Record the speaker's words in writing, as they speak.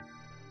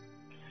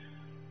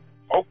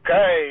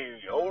Okay,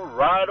 all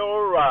right,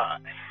 all right.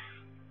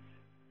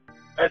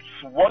 It's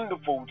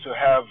wonderful to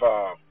have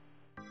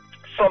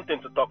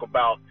something to talk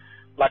about,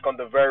 like on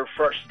the very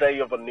first day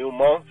of a new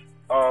month.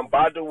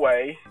 By the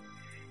way,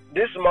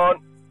 this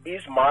month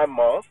is my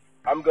month.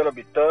 I'm gonna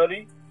be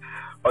 30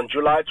 on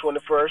July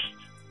 21st,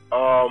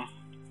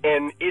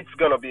 and it's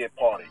gonna be a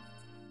party.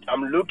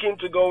 I'm looking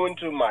to go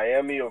into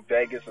Miami or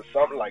Vegas or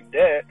something like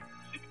that,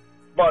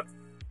 but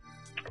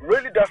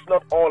really, that's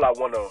not all I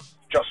wanna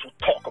just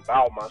talk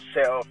about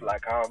myself.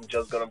 Like I'm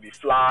just gonna be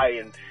fly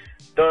and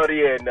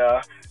 30 and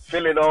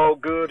feeling all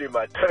good in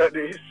my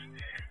 30s.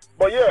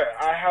 But yeah,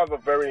 I have a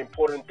very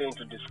important thing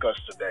to discuss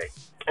today,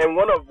 and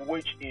one of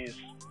which is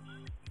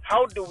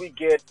how do we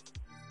get,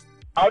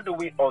 how do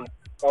we on.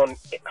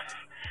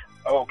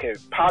 Okay,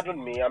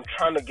 pardon me. I'm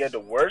trying to get the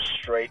words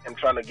straight. I'm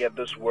trying to get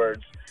these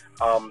words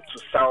to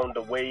sound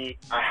the way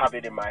I have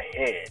it in my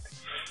head.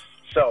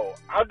 So,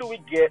 how do we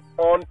get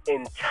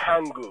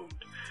unentangled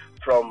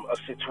from a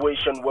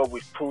situation where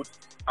we put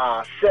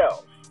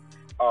ourselves,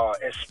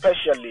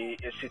 especially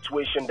a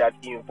situation that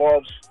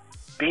involves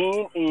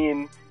being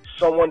in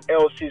someone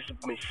else's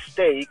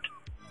mistake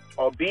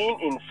or being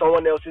in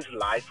someone else's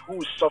life who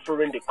is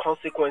suffering the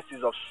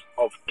consequences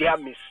of their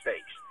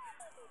mistakes?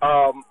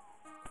 Um,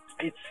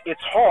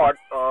 it's hard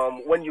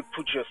when you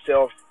put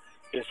yourself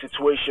in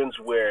situations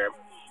where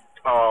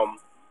um,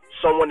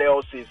 someone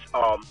else is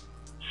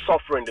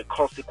suffering the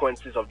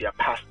consequences of their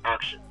past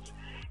actions,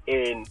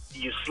 and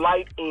you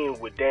slide in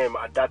with them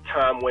at that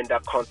time when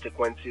that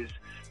consequences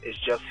is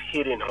just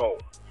hitting home.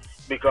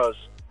 Because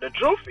the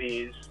truth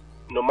is,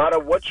 no matter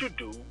what you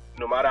do,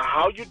 no matter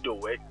how you do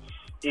it,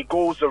 it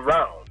goes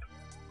around.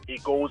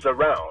 It goes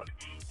around,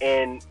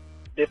 and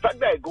the fact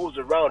that it goes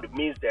around, it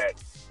means that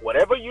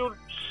whatever you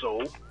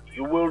sow,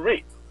 you will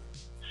reap.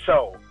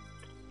 So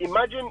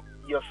imagine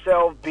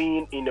yourself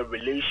being in a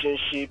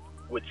relationship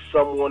with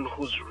someone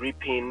who's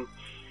reaping,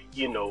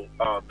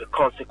 the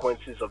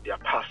consequences of their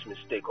past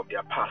mistake, of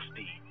their past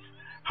deeds.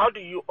 How do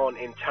you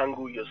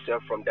unentangle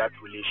yourself from that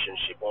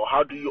relationship, or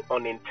how do you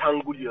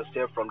unentangle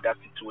yourself from that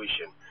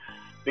situation?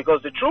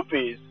 Because the truth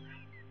is,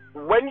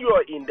 when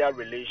you're in that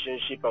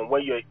relationship and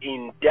when you're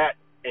in that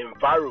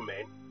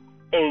environment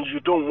and you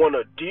don't want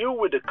to deal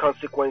with the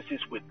consequences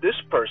with this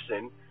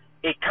person,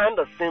 it kind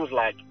of seems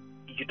like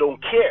you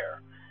don't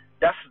care.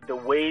 That's the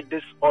way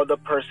this other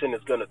person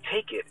is going to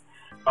take it.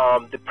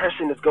 The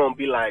person is going to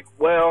be like,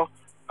 well,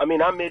 I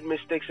mean, I made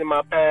mistakes in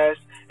my past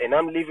and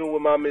I'm living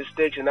with my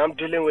mistakes and I'm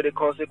dealing with the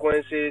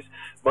consequences,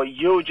 but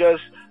you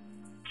just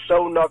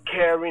so not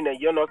caring, and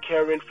you're not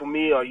caring for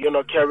me, or you're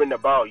not caring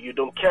about, you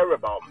don't care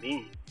about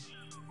me.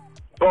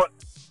 But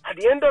at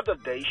the end of the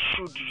day,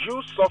 should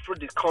you suffer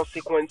the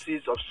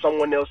consequences of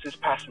someone else's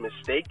past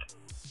mistake?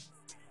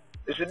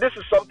 You see, this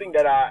is something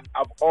that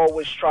I've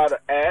always tried to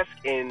ask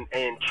and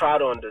try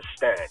to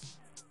understand.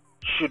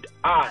 Should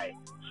I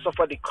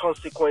suffer the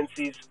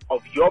consequences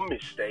of your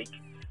mistake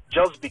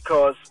just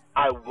because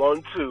I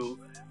want to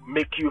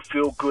make you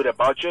feel good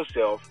about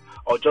yourself,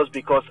 or just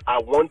because I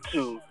want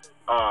to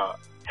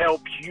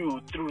help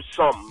you through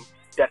some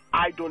that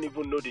I don't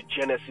even know the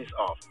genesis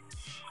of?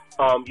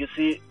 You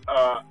see,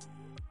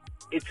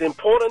 it's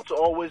important to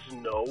always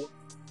know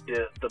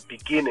the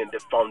beginning, the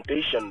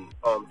foundation,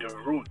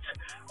 the root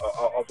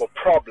of a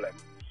problem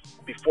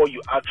before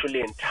you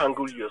actually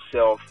entangle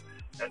yourself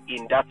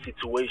in that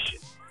situation.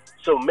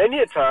 So many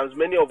a times,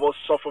 many of us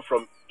suffer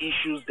from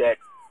issues that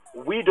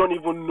we don't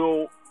even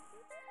know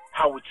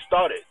how it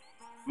started.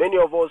 Many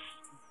of us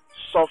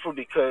suffer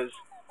because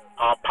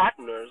our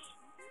partners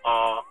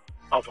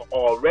have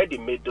already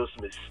made those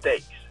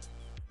mistakes.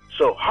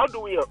 So, how do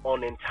we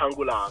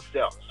unentangle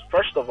ourselves?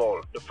 First of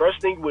all, the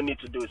first thing we need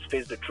to do is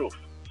face the truth.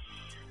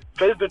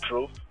 Face the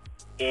truth,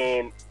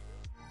 and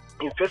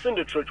in facing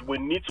the truth, we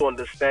need to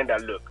understand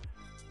that, look,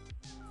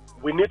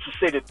 we need to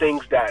say the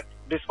things that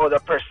this other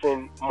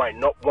person might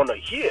not want to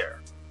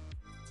hear.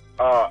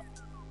 Uh,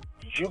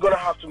 you're gonna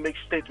have to make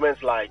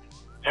statements like,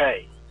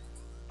 hey,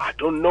 I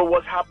don't know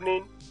what's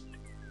happening,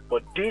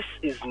 but this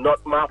is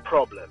not my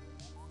problem.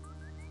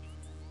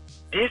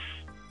 This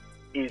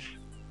is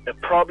a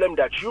problem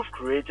that you've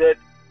created,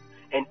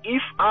 and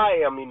if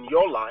I am in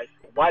your life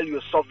while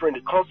you're suffering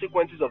the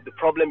consequences of the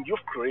problem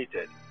you've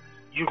created,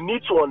 you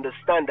need to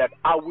understand that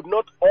I will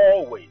not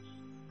always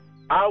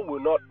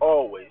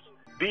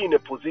be in a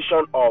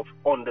position of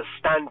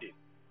understanding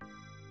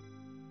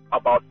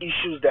about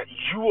issues that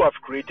you have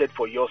created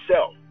for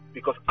yourself,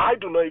 because I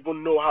do not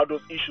even know how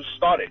those issues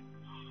started.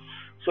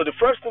 So the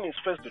first thing is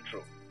face the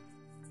truth.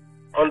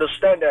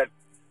 Understand that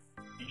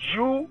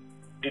you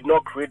did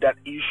not create that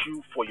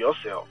issue for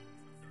yourself.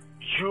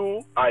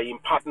 You are in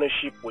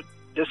partnership with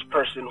this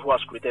person who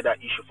has created that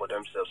issue for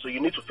themselves. So you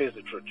need to face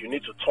the truth. You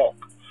need to talk.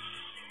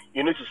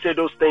 You need to say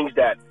those things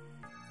that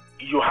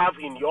you have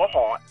in your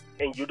heart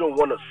and you don't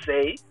want to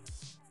say,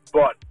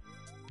 but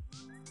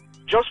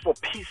just for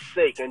peace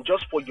sake and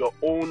just for your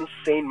own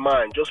sane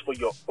mind, just for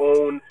your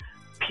own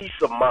peace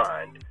of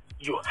mind,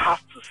 you have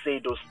to say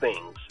those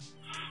things.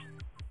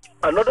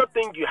 Another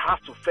thing you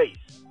have to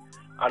face,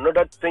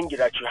 another thing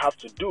that you have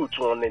to do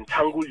to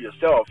unentangle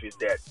yourself is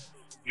that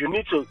you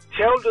need to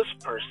tell this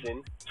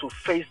person to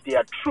face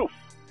their truth.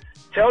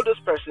 Tell this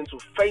person to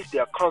face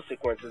their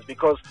consequences,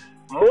 because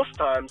most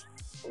times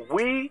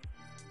we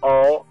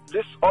or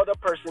this other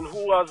person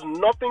who has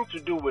nothing to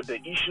do with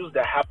the issues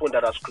that happen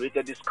that has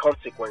created these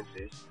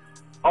consequences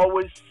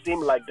always seem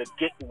like the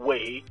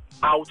gateway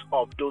out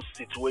of those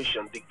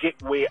situations, the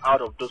gateway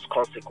out of those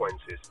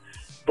consequences.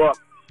 But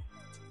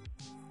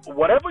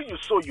whatever you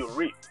sow, you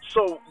reap.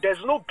 So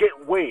there's no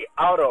gateway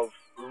out of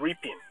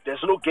reaping.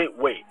 There's no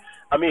gateway.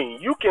 I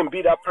mean, you can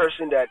be that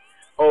person that,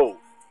 oh,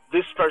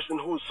 this person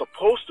who's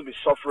supposed to be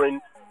suffering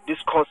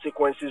these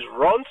consequences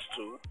runs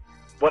to,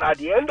 but at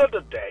the end of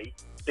the day,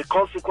 the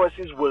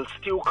consequences will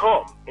still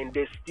come, and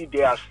they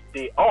are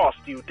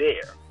still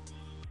there.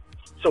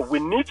 So we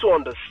need to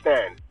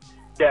understand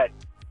that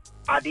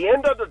at the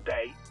end of the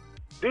day,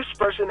 this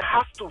person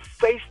has to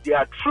face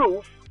their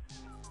truth,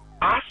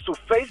 has to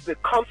face the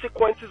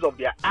consequences of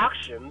their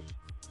actions,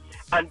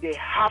 and they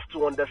have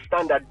to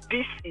understand that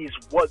this is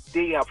what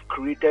they have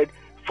created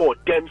for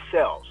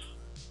themselves.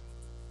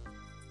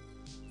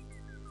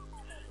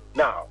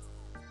 Now,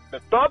 the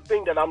third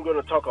thing that I'm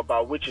going to talk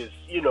about, which is,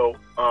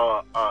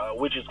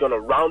 which is going to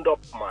round up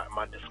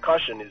my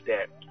discussion, is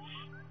that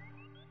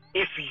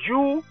if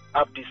you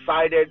have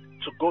decided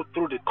to go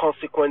through the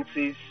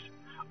consequences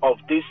of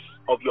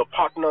your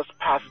partner's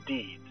past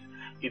deeds,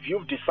 if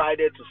you've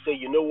decided to say,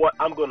 you know what,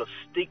 I'm going to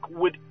stick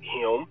with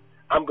him,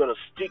 I'm going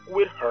to stick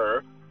with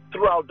her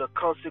throughout the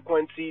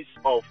consequences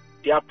of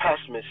their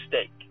past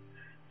mistake,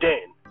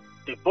 then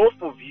the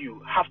both of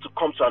you have to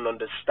come to an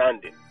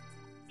understanding.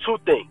 Two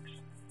things.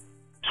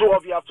 Two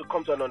of you have to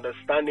come to an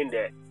understanding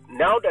that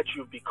now that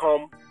you've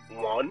become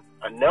one,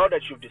 and now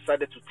that you've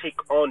decided to take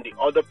on the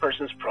other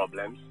person's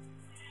problems,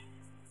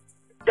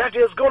 that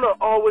there's going to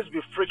always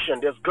be friction.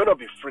 There's going to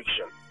be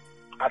friction.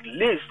 At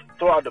least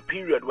throughout the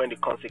period when the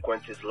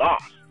consequences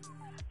last,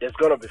 there's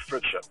going to be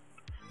friction.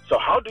 So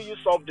how do you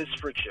solve this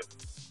friction?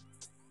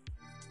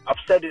 I've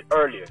said it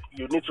earlier.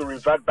 You need to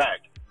revert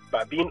back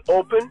by being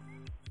open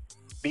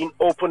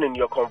in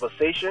your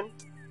conversation,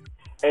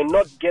 and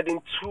not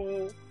getting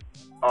too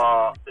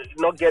not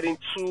reading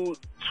too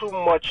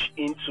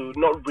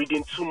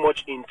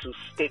much into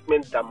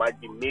statements that might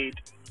be made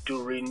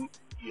during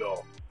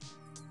your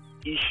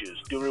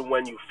issues, during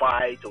when you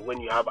fight or when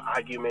you have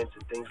arguments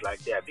and things like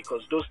that,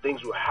 because those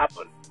things will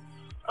happen.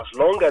 As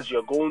long as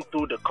you're going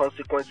through the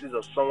consequences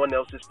of someone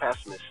else's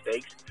past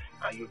mistakes,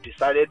 and you've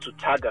decided to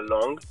tag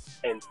along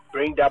and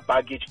bring that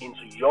baggage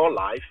into your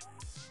life,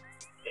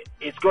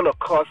 it's going to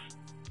cause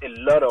a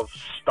lot of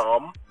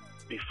storm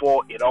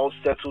before it all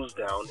settles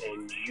down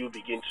and you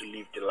begin to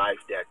live the life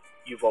that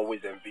you've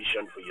always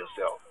envisioned for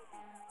yourself.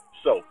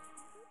 So,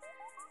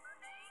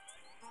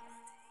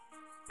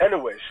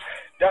 anyways,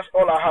 that's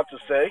all I have to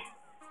say.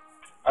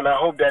 And I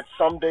hope that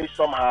someday,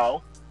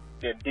 somehow,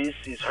 that this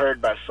is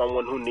heard by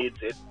someone who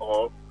needs it,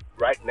 or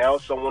right now,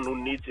 someone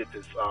who needs it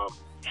is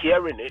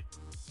hearing it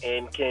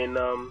and can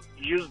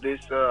use this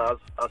as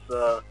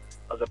a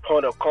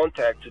point of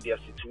contact to their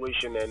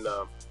situation. And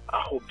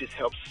I hope this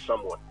helps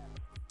someone.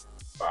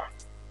 Bye.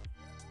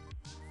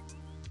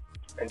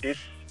 And this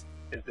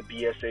is the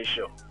BSA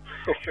show.